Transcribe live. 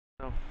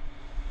So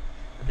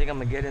I think I'm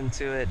gonna get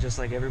into it just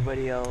like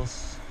everybody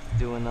else,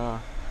 doing the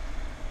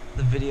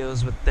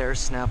videos with their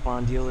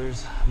Snap-on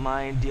dealers.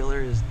 My dealer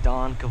is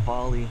Don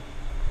Cavalli,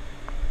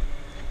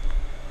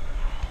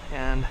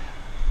 and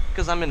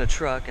because I'm in a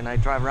truck and I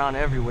drive around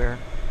everywhere,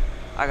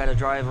 I gotta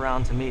drive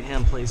around to meet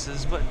him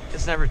places, but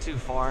it's never too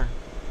far.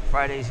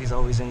 Fridays he's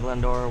always in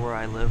Glendora where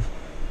I live.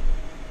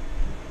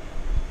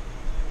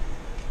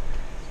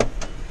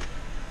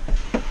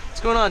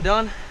 What's going on,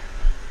 Don?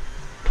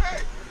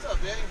 Hey, what's up,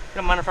 Danny? You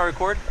don't mind if I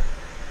record?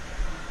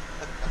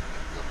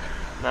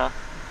 No?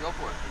 Go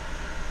for it.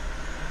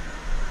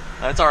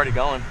 It's already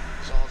going.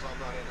 As long as I'm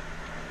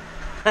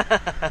not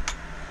in it.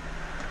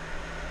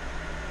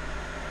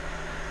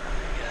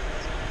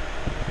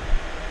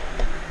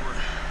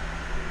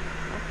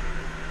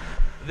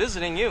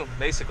 Visiting you,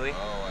 basically.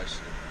 Oh, I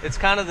see. It's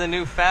kind of the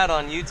new fad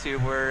on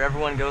YouTube where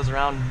everyone goes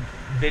around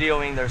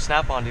videoing their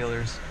Snap-on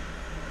dealers.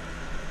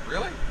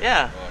 Really?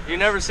 Yeah. Oh, You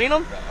never seen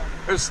them? No,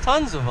 There's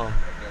tons of them. I've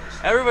never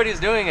seen Everybody's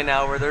doing it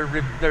now where they're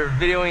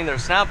videoing their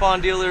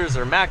Snap-on dealers,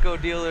 their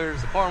Matco dealers,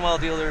 the Cornwell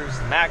dealers,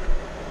 the Mac,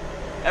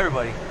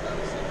 everybody. it. I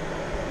haven't seen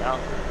it. Now,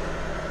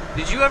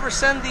 did you ever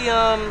send the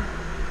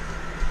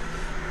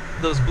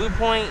those Blue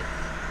Point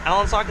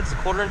Allen sockets, the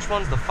 1/4"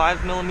 ones, the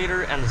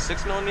 5mm and the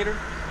 6mm?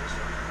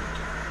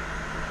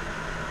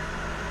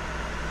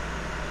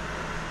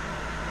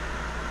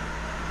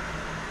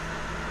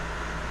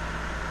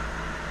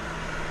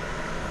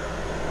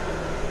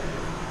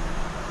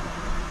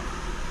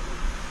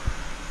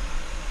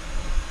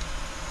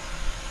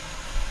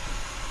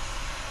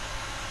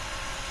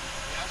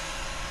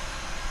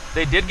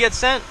 They did get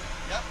sent?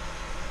 Yep.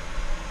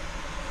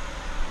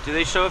 Do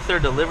they show if they're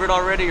delivered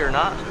already or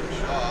not? It's gonna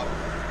show up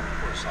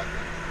for a second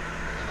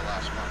in the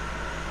last month.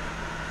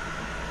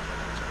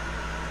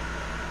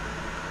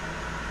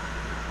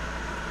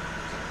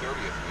 It's the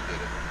 30th we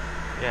did it.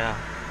 Yeah.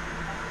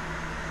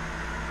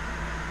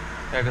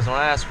 Yeah, because when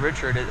I asked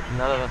Richard, he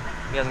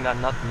hasn't got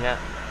nothing yet.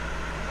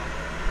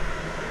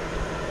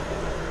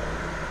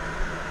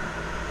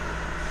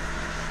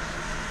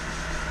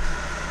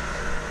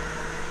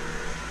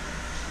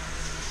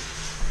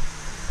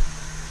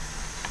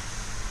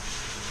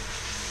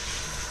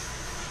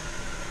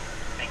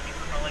 Thank you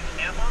for calling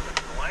Snap-on. This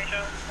is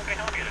Elijah. How can I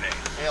help you today?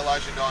 Hey,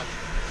 Elijah Don.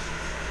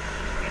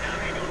 Hey, now,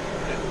 how you doing?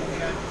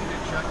 Yeah, you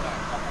did check on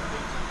a couple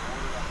things that you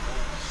ordered on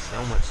those. So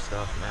much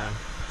stuff, man.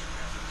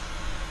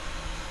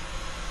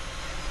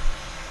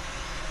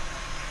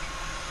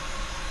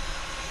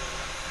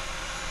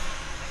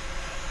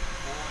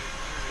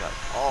 He's got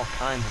all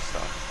kinds of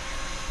stuff.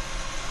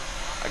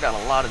 I got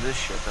a lot of this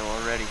shit though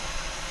already.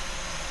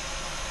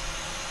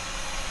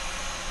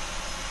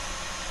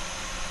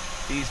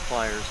 These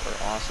pliers are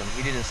awesome.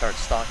 He didn't start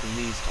stocking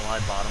these till I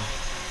bought them.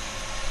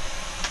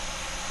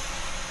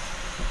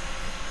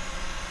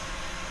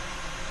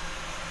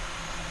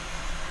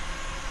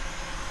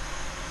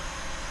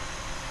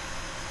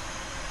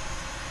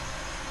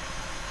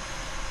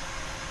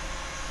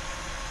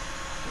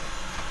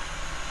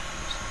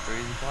 Some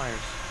crazy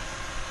pliers.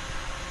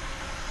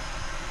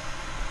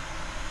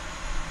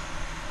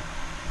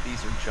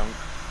 These are junk.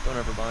 Don't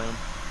ever buy them.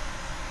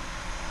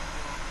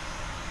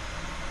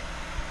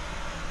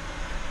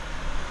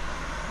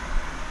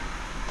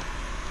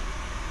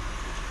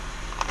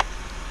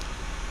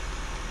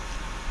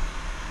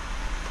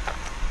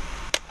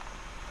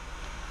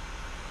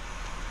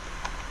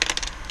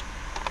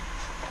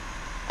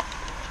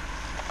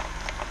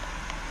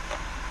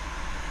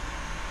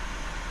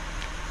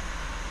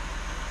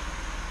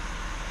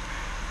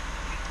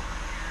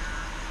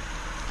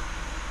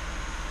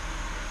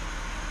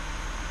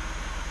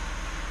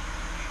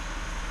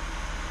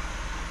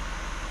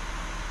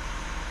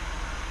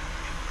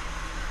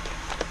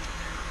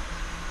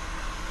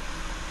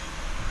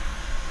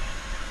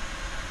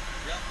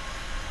 Yep.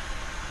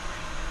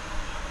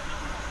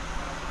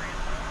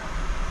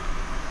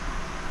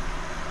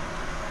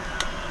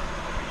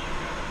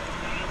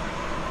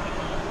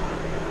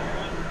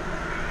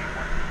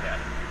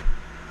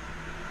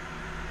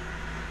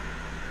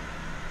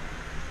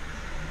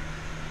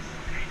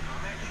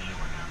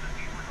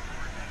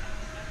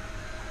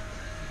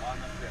 On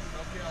the 5th.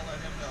 Okay, I'll let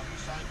him know. He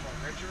signed for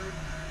Richard.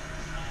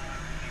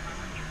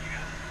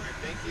 Okay,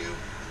 thank you.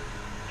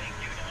 Thank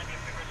you. Can I get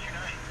the rest of your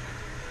night?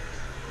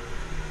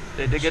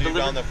 They did get See you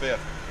delivered. on the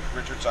 5th.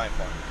 Richard signed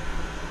for him.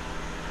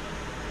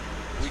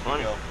 It's Week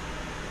funny. ago.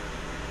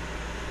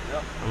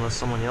 Yep. Unless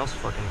someone else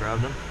fucking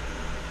grabbed them.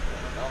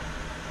 I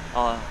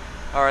don't know.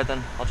 Alright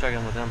then, I'll check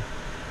in with him.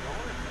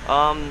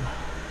 Don't worry.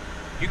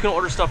 You can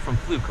order stuff from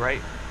Fluke,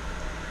 right?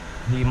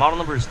 The model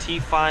number is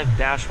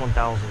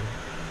T5-1000.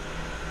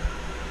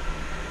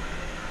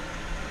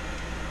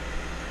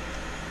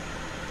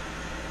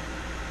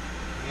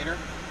 Meter?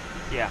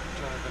 Yeah.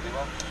 250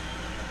 bucks.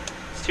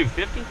 It's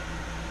 $250?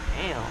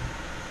 Damn.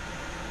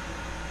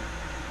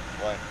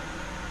 Why?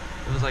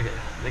 It was like,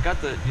 they got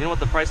the, you know what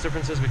the price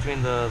difference is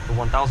between the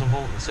 1000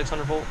 volt and the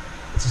 600 volt?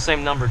 It's the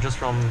same number, just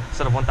from,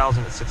 instead of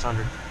 1000, it's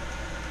 600.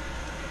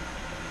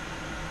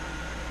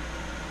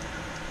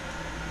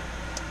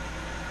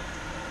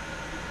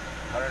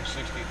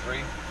 163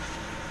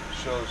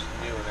 shows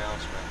new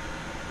announcement.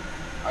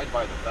 I'd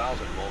buy the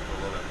 1000 volt for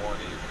a little bit more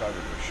than you're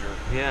covered for sure.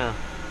 Yeah.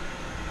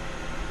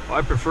 Well,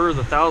 I prefer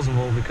the 1000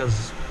 volt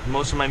because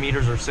most of my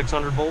meters are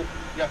 600 volt,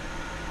 Yeah.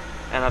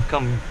 and I've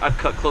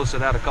cut close to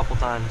that a couple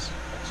times.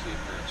 Let's see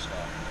if they're in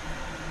stock.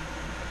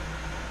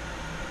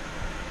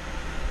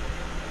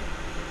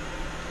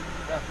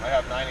 Yeah, I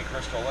have 9 in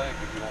Crystal Lake.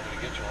 If you want me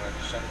to get you one, I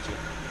just send it to you.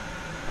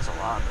 That's a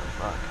lot though,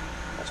 fuck.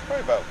 That's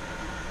probably about.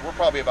 We're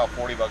probably about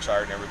 $40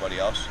 higher than everybody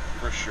else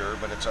for sure,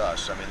 but it's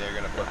us. I mean, they're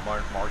going to put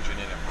margin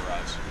in it for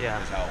us. Yeah.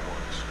 Is how it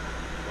works.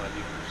 But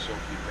you can still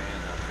keep paying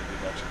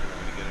 $50 if you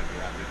want me to get it. If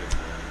you're happy to do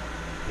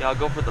it. Yeah,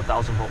 I'll go for the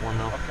 1000 volt one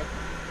though. Okay.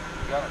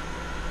 You got it.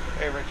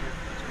 Hey, Richard.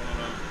 What's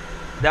going on?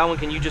 That one,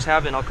 can you just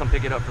have it and I'll come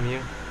pick it up from you?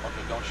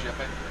 Okay, don't ship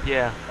it?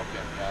 Yeah. Okay,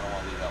 yeah, I don't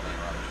want to leave that laying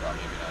around the shop.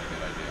 Maybe not a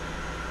good idea.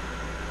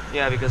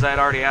 Yeah, because I had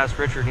already asked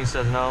Richard and he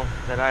says no,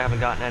 that I haven't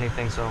gotten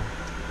anything, so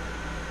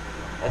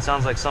it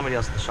sounds like somebody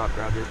else at the shop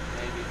grabbed it.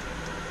 Maybe.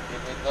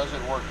 If it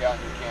doesn't work out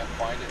and you can't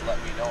find it, let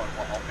me know and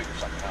I'll figure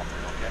something out for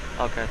you,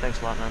 okay? Okay, thanks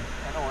a lot, man.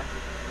 Yeah, no worries.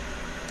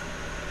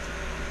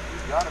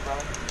 You got it,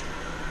 brother.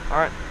 All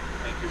right.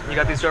 Thank you. You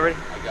got these already?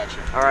 I got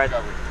you. All right. You're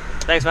covered.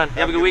 Thanks, man. You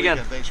have a good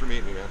weekend. Thanks for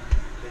meeting me, man.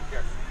 Take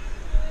care.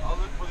 I'll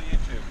look for the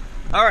YouTube.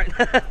 All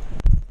right.